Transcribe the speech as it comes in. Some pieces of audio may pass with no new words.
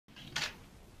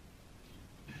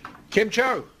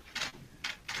Chho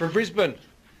from Brisbane,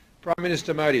 Prime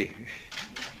Minister Modi.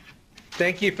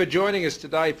 Thank you for joining us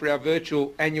today for our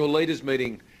virtual annual leaders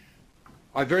meeting.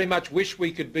 I very much wish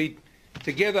we could be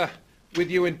together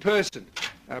with you in person,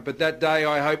 but that day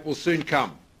I hope will soon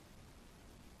come.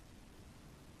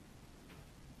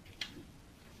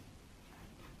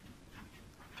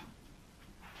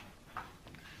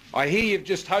 I hear you've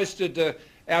just hosted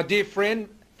our dear friend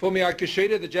Fumio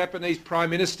Kishida, the Japanese Prime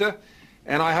Minister,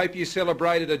 and I hope you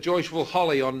celebrated a joyful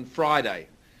Holi on Friday.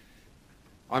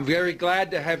 I'm very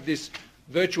glad to have this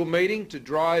virtual meeting to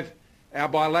drive our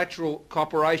bilateral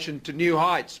cooperation to new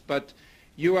heights, but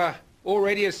you are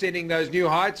already ascending those new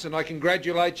heights, and I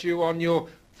congratulate you on your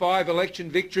 5 election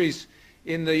victories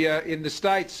in the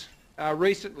States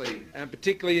recently, and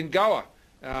particularly in Goa.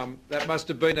 That must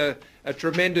have been a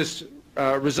tremendous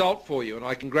result for you, and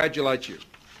I congratulate you.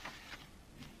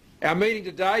 Our meeting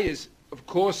today is, of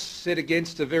course, set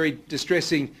against a very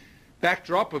distressing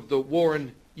backdrop of the war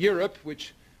in Europe,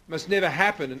 which must never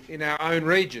happen in our own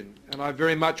region, and I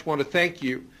very much want to thank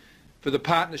you for the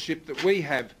partnership that we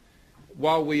have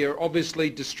while we are obviously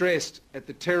distressed at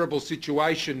the terrible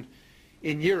situation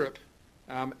in Europe.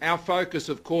 Our focus,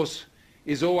 of course,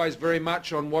 is always very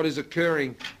much on what is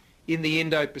occurring in the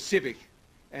Indo-Pacific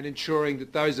and ensuring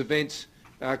that those events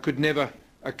could never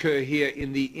occur here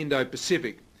in the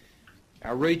Indo-Pacific.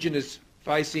 Our region is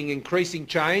facing increasing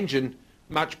change and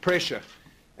much pressure,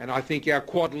 and I think our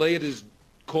Quad leaders'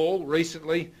 call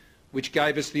recently, which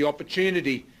gave us the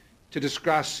opportunity to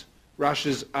discuss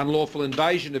Russia's unlawful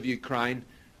invasion of Ukraine,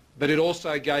 but it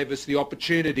also gave us the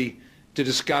opportunity to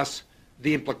discuss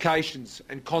the implications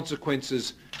and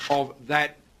consequences of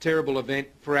that terrible event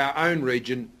for our own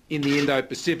region in the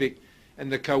Indo-Pacific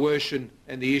and the coercion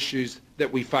and the issues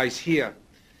that we face here.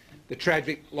 The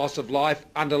tragic loss of life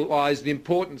underlies the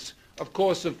importance, of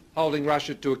course, of holding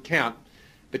Russia to account,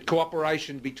 but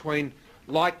cooperation between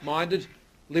like-minded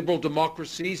liberal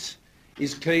democracies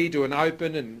is key to an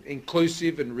open and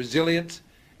inclusive and resilient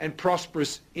and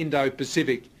prosperous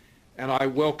Indo-Pacific, and I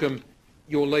welcome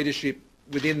your leadership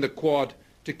within the Quad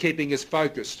to keeping us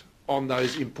focused on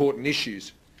those important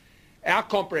issues. Our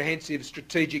comprehensive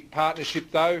strategic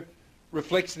partnership, though,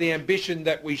 reflects the ambition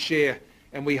that we share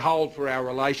and we hold for our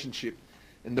relationship.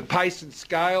 And the pace and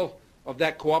scale of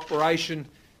that cooperation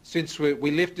since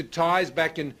we lifted ties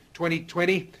back in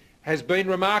 2020 has been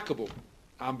remarkable.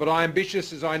 But I am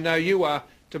ambitious, as I know you are,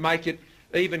 to make it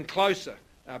even closer,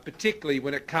 particularly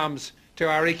when it comes to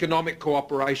our economic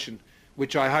cooperation,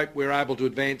 which I hope we're able to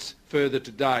advance further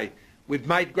today. We've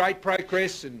made great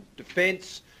progress in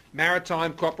defence,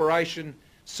 maritime cooperation,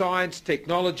 science,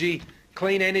 technology,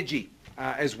 clean energy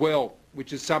as well,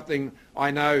 which is something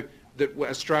I know that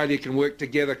Australia can work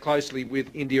together closely with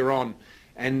India on.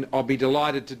 And I'll be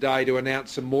delighted today to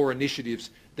announce some more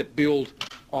initiatives that build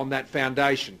on that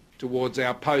foundation towards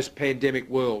our post-pandemic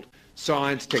world: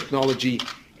 science, technology,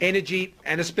 energy,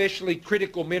 and especially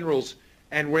critical minerals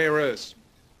and rare earths.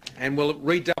 And we'll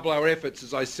redouble our efforts,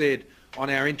 as I said, on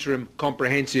our interim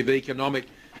comprehensive economic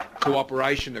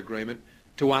cooperation agreement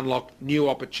to unlock new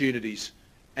opportunities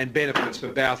and benefits for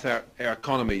both our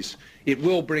economies. It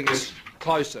will bring us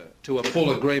closer to a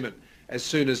full agreement as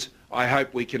soon as I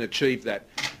hope we can achieve that.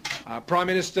 Prime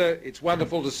Minister, it's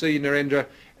wonderful to see you, Narendra,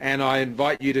 and I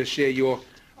invite you to share your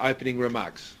opening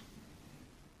remarks.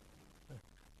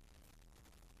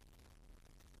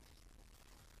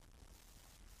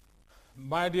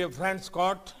 My dear friend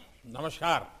Scott,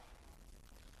 नमस्कार।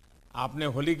 आपने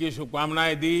होली की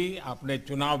शुभकामनाएं दी, आपने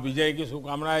चुनाव विजय की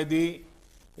शुभकामनाएं दी,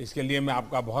 इसके लिए मैं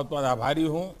आपका बहुत बहुत आभारी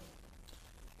हूं।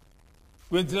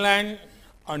 क्वींसलैंड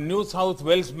और न्यू साउथ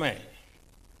वेल्स में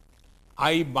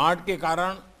आई बाढ़ के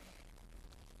कारण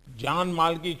जान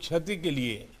माल की क्षति के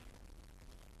लिए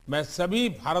मैं सभी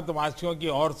भारतवासियों की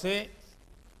ओर से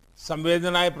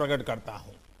संवेदनाएं प्रकट करता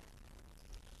हूं।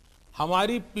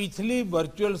 हमारी पिछली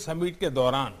वर्चुअल समिट के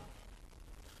दौरान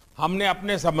हमने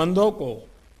अपने संबंधों को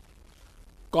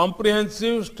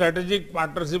कॉम्प्रिहेंसिव स्ट्रेटेजिक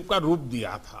पार्टनरशिप का रूप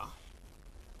दिया था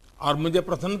और मुझे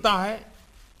प्रसन्नता है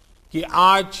कि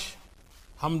आज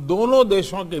हम दोनों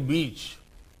देशों के बीच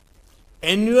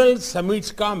एनुअल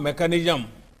समिट्स का मैकेनिज्म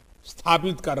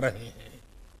स्थापित कर रहे हैं।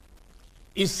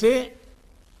 इससे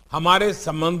हमारे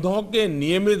संबंधों के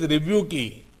नियमित रिव्यू की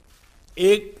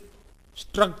एक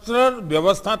स्ट्रक्चरल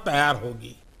व्यवस्था तैयार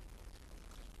होगी।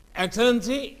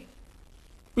 एक्सेलेंसी,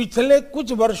 पिछले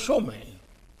कुछ वर्षों में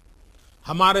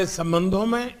हमारे संबंधों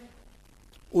में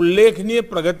उल्लेखनीय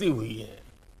प्रगति हुई है।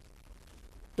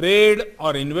 ट्रेड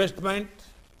और इन्वेस्टमेंट,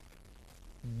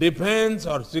 डिफेंस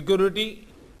और सिक्योरिटी,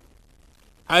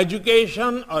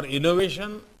 एजुकेशन और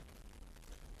इनोवेशन,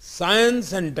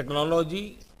 साइंस एंड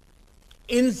टेक्नोलॉजी,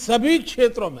 इन सभी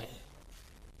क्षेत्रों में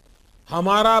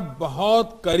हमारा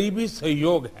बहुत करीबी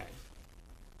सहयोग है।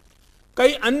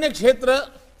 कई अन्य क्षेत्र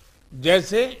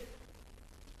जैसे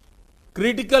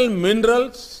critical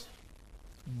minerals,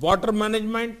 water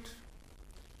management,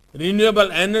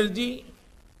 renewable energy,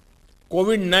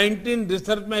 कोविड-19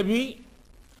 रिसर्च में भी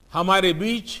हमारे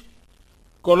बीच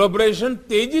कोलैबोरेशन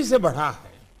तेजी से बढ़ा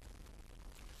है।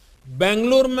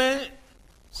 बेंगलुरु में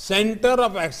centre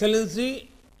of excellency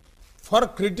for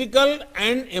critical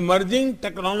and emerging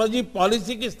technology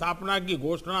policy की स्थापना की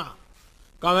घोषणा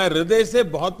का मैं हृदय से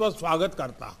बहुत बहुत स्वागत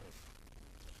करता हूं।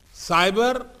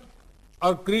 साइबर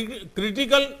और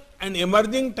क्रिटिकल एंड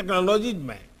इमर्जिंग टेक्नोलॉजीज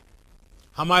में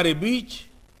हमारे बीच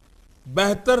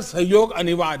बेहतर सहयोग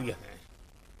अनिवार्य है।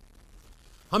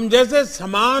 हम जैसे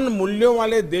समान मूल्यों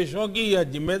वाले देशों की यह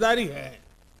जिम्मेदारी है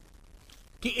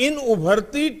कि इन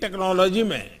उभरती टेक्नोलॉजी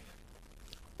में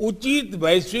उचित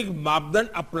वैश्विक मापदंड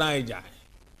अपनाए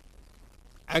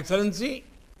जाएं। एक्सेलेंसी,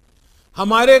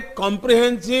 हमारे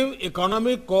comprehensive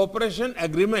economic cooperation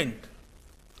agreement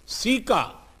caeca,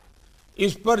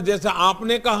 इस पर जैसा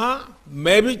आपने कहा,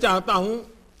 मैं भी चाहता हूं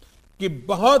कि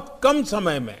बहुत कम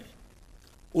समय में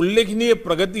उल्लेखनीय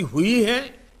प्रगति हुई है।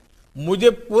 मुझे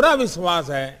पूरा विश्वास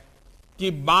है कि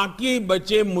बाकी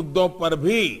बचे मुद्दों पर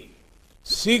भी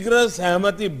शीघ्र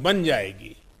सहमति बन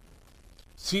जाएगी।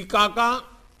 सीका का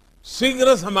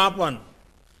शीघ्र समापन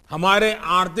हमारे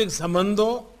आर्थिक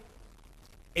संबंधों,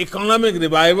 इकोनॉमिक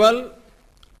रिवाइवल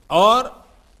और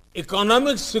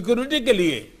इकोनॉमिक सिक्योरिटी के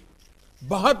लिए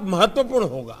बहुत महत्वपूर्ण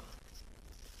होगा।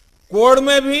 क्वाड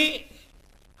में भी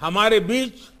हमारे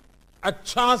बीच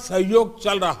अच्छा सहयोग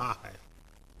चल रहा है।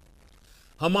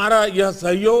 हमारा यह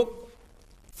सहयोग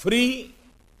फ्री,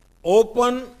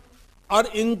 ओपन और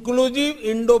इंक्लूसिव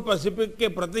इंडो पैसिफिक के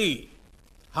प्रति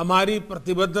हमारी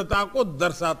प्रतिबद्धता को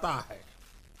दर्शाता है।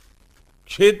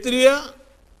 क्षेत्रीय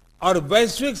और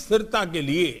वैश्विक स्थिरता के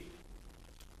लिए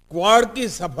क्वाड की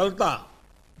सफलता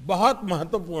बहुत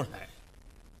महत्वपूर्ण है।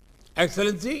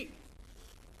 एक्सेलेंसी,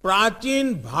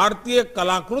 प्राचीन भारतीय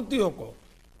कलाकृतियों को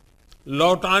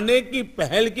लौटाने की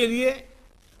पहल के लिए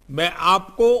मैं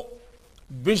आपको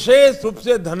विशेष रूप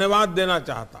से धन्यवाद देना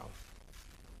चाहता हूं।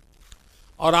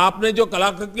 और आपने जो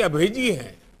कलाकृतियां भेजी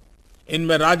हैं,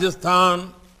 इनमें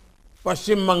राजस्थान,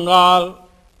 पश्चिम बंगाल,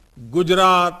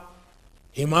 गुजरात,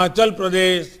 हिमाचल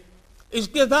प्रदेश,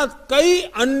 इसके साथ कई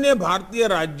अन्य भारतीय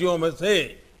राज्यों में से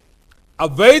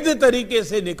अवैध तरीके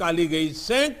से निकाली गई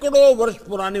सैकड़ों वर्ष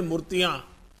पुरानी मूर्तियां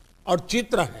और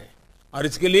चित्र हैं। और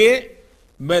इसके लिए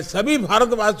मैं सभी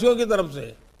भारतवासियों की तरफ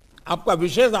से आपका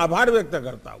विशेष आभार व्यक्त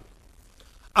करता हूं।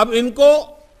 अब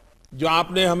इनको, जो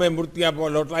आपने हमें मूर्तियां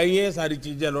लौटाई है, सारी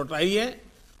चीजें लौटाई है,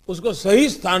 उसको सही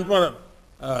स्थान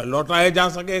पर लौटाया जा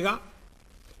सकेगा।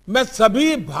 मैं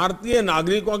सभी भारतीय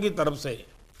नागरिकों की तरफ से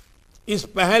इस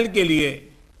पहल के लिए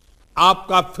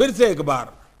आपका फिर से एक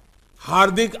बार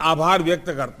हार्दिक आभार व्यक्त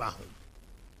करता हूं।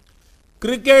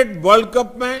 क्रिकेट वर्ल्ड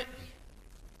कप में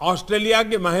ऑस्ट्रेलिया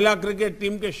की महिला क्रिकेट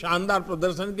टीम के शानदार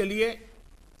प्रदर्शन के लिए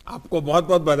आपको बहुत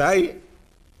बहुत बधाई।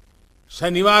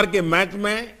 शनिवार के मैच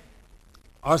में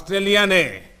ऑस्ट्रेलिया ने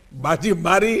बाजी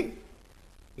मारी,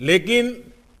 लेकिन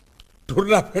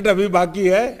टूर्नामेंट अभी बाकी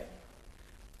है।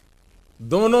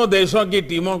 दोनों देशों की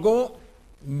टीमों को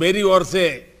मेरी ओर से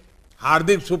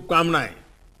हार्दिक शुभकामनाएं।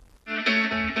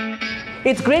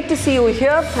 It's great to see you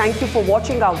here. Thank you for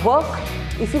watching our work.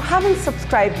 If you haven't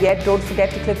subscribed yet, don't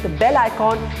forget to click the bell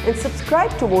icon and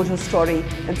subscribe to Mojo Story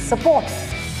and support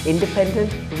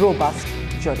independent, robust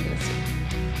journalism.